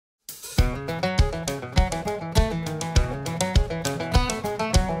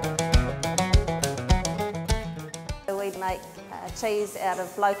cheese out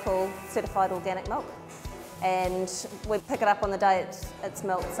of local certified organic milk, and we pick it up on the day it's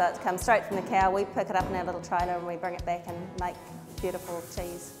milked, so it comes straight from the cow. We pick it up in our little trailer and we bring it back and make beautiful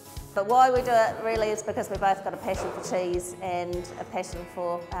cheese. But why we do it really is because we both got a passion for cheese and a passion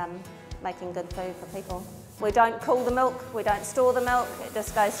for making good food for people. We don't cool the milk, we don't store the milk, it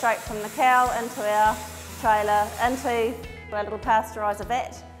just goes straight from the cow into our trailer, into our little pasteuriser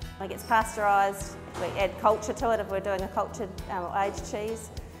vat. When it gets pasteurised, we add culture to it if we're doing a cultured or aged cheese,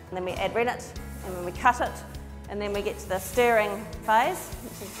 and then we add rennet, and then we cut it, and then we get to the stirring phase,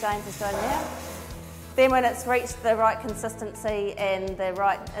 which is James is doing now. Then when it's reached the right consistency and the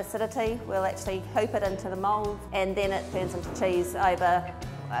right acidity, we'll actually hoop it into the mould, and then it turns into cheese over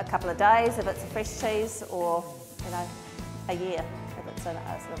a couple of days if it's a fresh cheese, or a year if it's a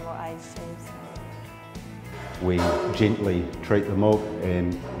sort of more aged cheese. We gently treat the milk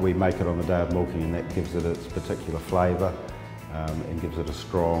and we make it on the day of milking, and that gives it its particular flavour and gives it a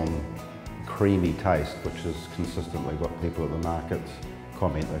strong, creamy taste, which is consistently what people at the markets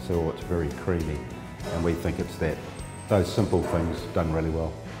comment. They say, oh, it's very creamy, and we think it's those simple things done really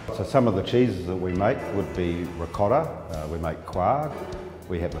well. So some of the cheeses that we make would be ricotta, we make quarg,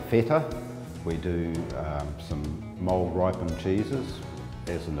 we have a feta, we do some mould ripened cheeses,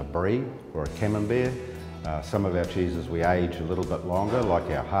 as in a brie or a camembert. Some of our cheeses we age a little bit longer, like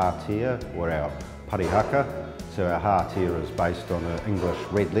our Hatia or our Parihaka. So our Hatia is based on an English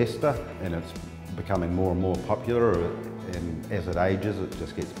Red Leicester, and it's becoming more and more popular, and as it ages it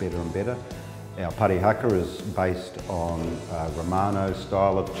just gets better and better. Our Parihaka is based on Romano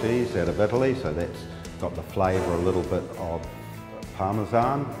style of cheese out of Italy, so that's got the flavour a little bit of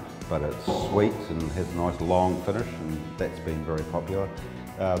Parmesan, but it's sweet and has a nice long finish, and that's been very popular.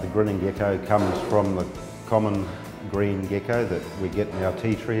 The Grinning Gecko comes from the common green gecko that we get in our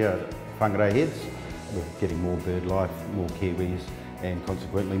tea tree at Whangarei Heads. We're getting more bird life, more kiwis, and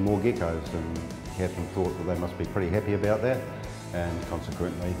consequently more geckos, and Catherine thought that they must be pretty happy about that, and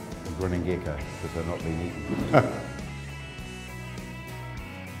consequently the Grinning Gecko, because they're not being eaten.